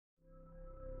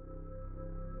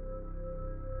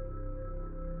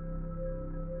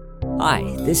Hi,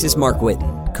 this is Mark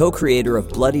Whitten, co-creator of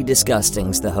Bloody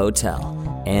Disgusting's The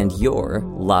Hotel, and your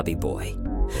lobby boy.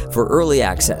 For early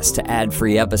access to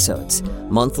ad-free episodes,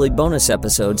 monthly bonus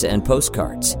episodes and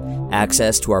postcards,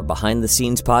 access to our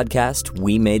behind-the-scenes podcast,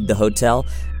 We Made the Hotel,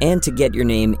 and to get your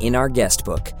name in our guest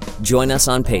book, join us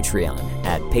on Patreon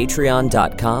at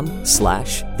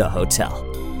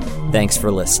patreon.com/thehotel. Thanks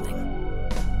for listening.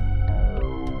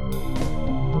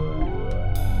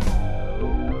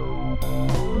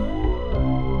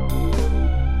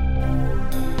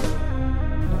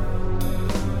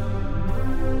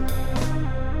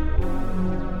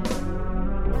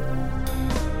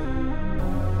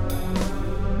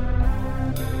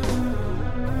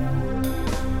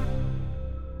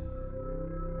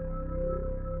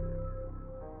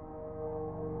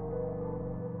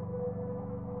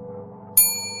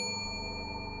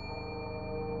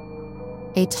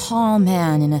 A tall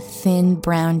man in a thin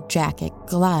brown jacket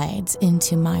glides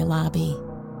into my lobby.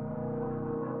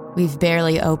 We've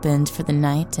barely opened for the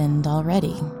night, and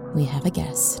already we have a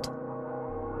guest.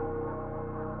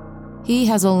 He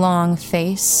has a long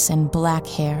face and black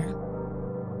hair,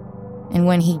 and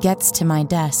when he gets to my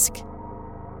desk,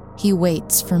 he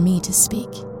waits for me to speak.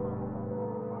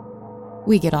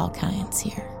 We get all kinds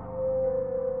here.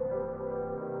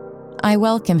 I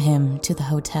welcome him to the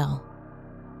hotel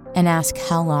and ask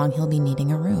how long he'll be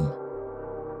needing a room.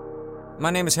 My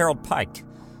name is Harold Pike.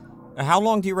 How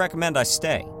long do you recommend I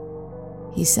stay?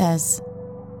 He says,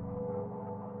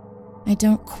 I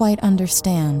don't quite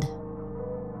understand,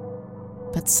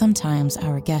 but sometimes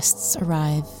our guests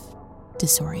arrive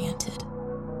disoriented.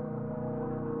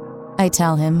 I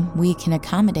tell him we can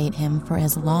accommodate him for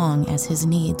as long as his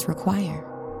needs require.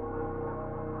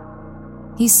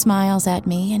 He smiles at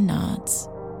me and nods.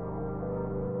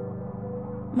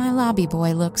 My lobby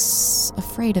boy looks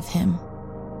afraid of him.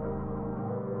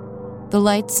 The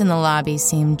lights in the lobby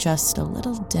seem just a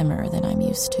little dimmer than I'm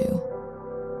used to.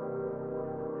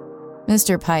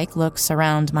 Mr. Pike looks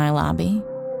around my lobby.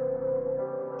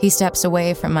 He steps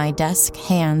away from my desk,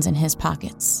 hands in his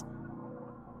pockets.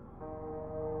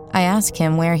 I ask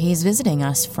him where he's visiting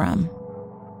us from.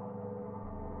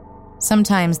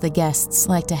 Sometimes the guests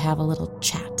like to have a little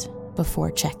chat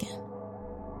before check-in.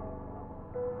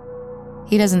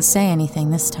 He doesn't say anything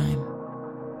this time.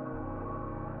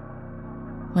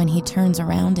 When he turns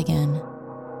around again,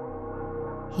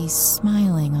 he's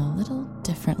smiling a little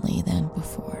differently than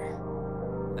before.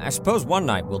 I suppose one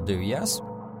night will do, yes?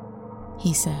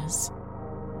 He says.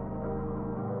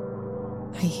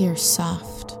 I hear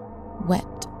soft,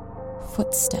 wet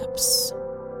footsteps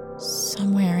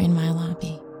somewhere in my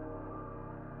lobby.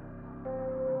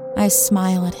 I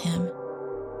smile at him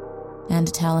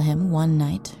and tell him one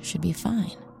night should be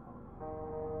fine.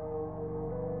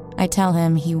 I tell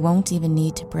him he won't even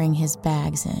need to bring his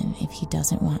bags in if he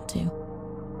doesn't want to.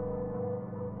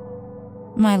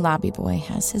 My lobby boy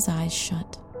has his eyes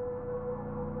shut.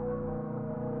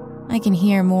 I can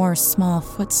hear more small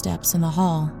footsteps in the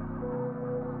hall.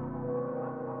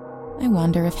 I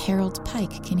wonder if Harold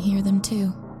Pike can hear them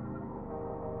too.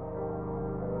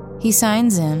 He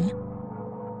signs in,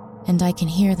 and I can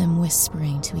hear them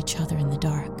whispering to each other in the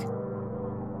dark.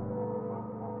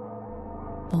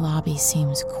 The lobby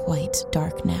seems quite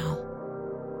dark now.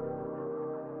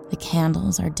 The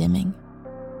candles are dimming.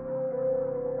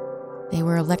 They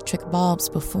were electric bulbs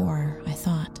before, I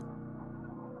thought.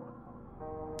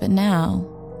 But now,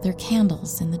 they're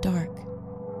candles in the dark.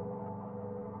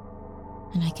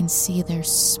 And I can see their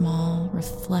small,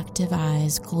 reflective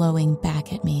eyes glowing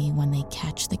back at me when they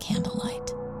catch the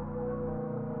candlelight.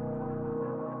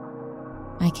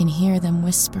 I can hear them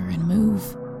whisper and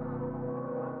move.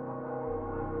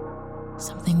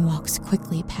 Something walks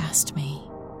quickly past me,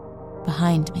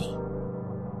 behind me.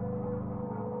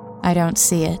 I don't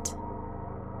see it.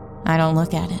 I don't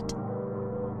look at it.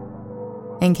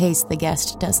 In case the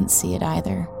guest doesn't see it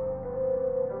either.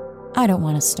 I don't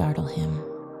want to startle him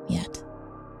yet.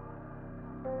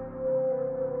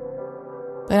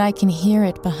 But I can hear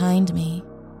it behind me,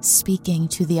 speaking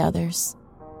to the others.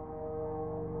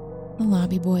 The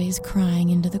lobby boy is crying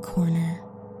into the corner,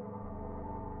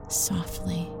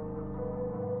 softly.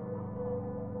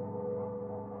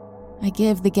 I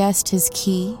give the guest his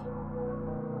key.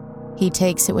 He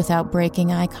takes it without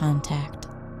breaking eye contact.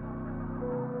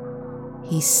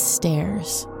 He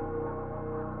stares,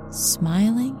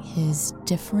 smiling his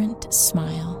different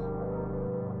smile.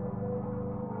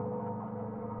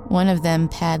 One of them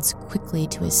pads quickly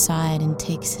to his side and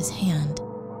takes his hand.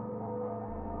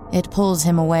 It pulls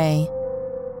him away.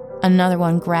 Another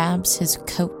one grabs his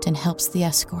coat and helps the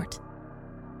escort.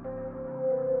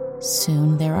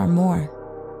 Soon there are more.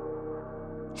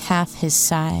 half his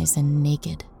size and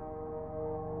naked.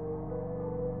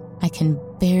 I can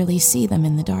barely see them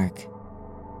in the dark.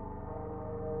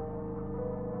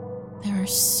 There are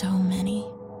so many,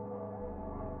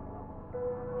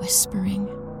 whispering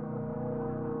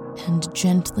and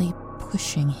gently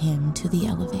pushing him to the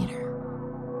elevator.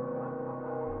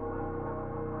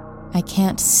 I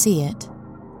can't see it,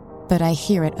 but I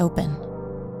hear it open.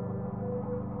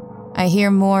 I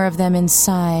hear more of them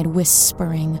inside,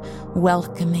 whispering,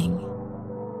 welcoming.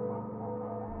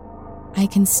 I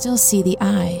can still see the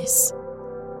eyes,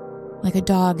 like a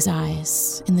dog's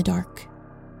eyes in the dark,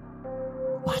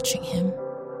 watching him,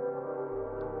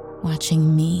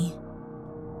 watching me.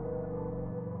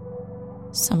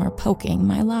 Some are poking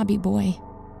my lobby boy,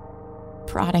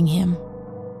 prodding him.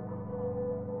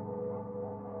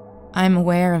 I'm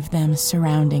aware of them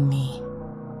surrounding me,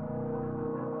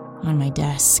 on my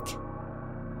desk,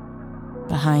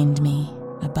 behind me,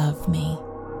 above me,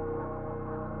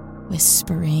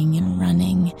 whispering and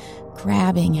running,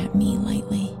 grabbing at me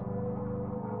lightly,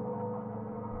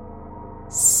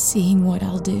 seeing what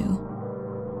I'll do.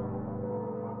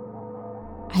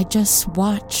 I just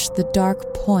watch the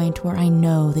dark point where I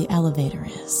know the elevator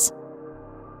is.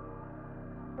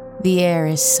 The air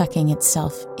is sucking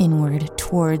itself inward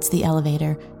towards the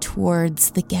elevator,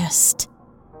 towards the guest.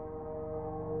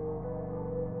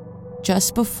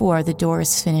 Just before the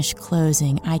doors finish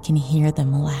closing, I can hear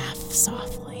them laugh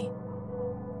softly.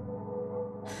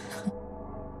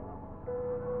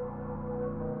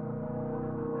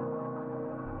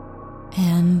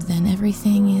 And then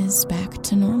everything is back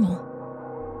to normal.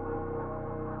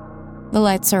 The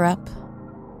lights are up.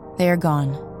 They are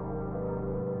gone.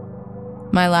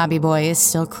 My lobby boy is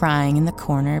still crying in the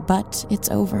corner, but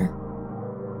it's over.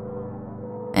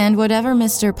 And whatever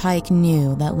Mr. Pike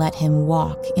knew that let him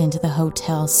walk into the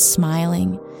hotel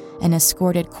smiling and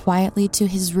escorted quietly to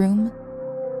his room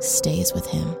stays with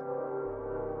him.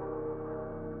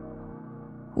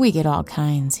 We get all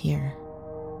kinds here.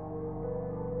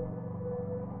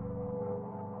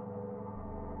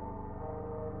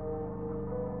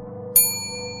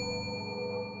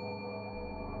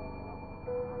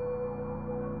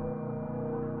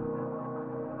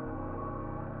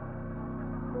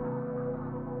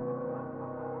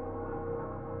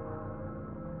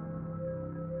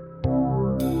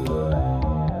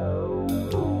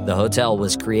 The Hotel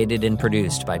was created and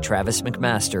produced by Travis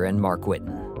McMaster and Mark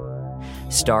Whitten,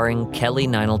 starring Kelly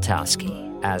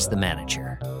Nineltowski as the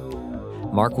manager,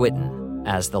 Mark Whitten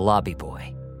as the lobby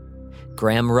boy,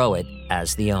 Graham Rowett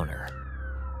as the owner,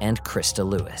 and Krista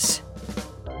Lewis.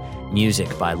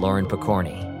 Music by Lauren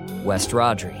Picorni, West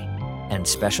Rodri, and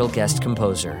special guest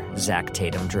composer Zach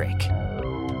Tatum Drake.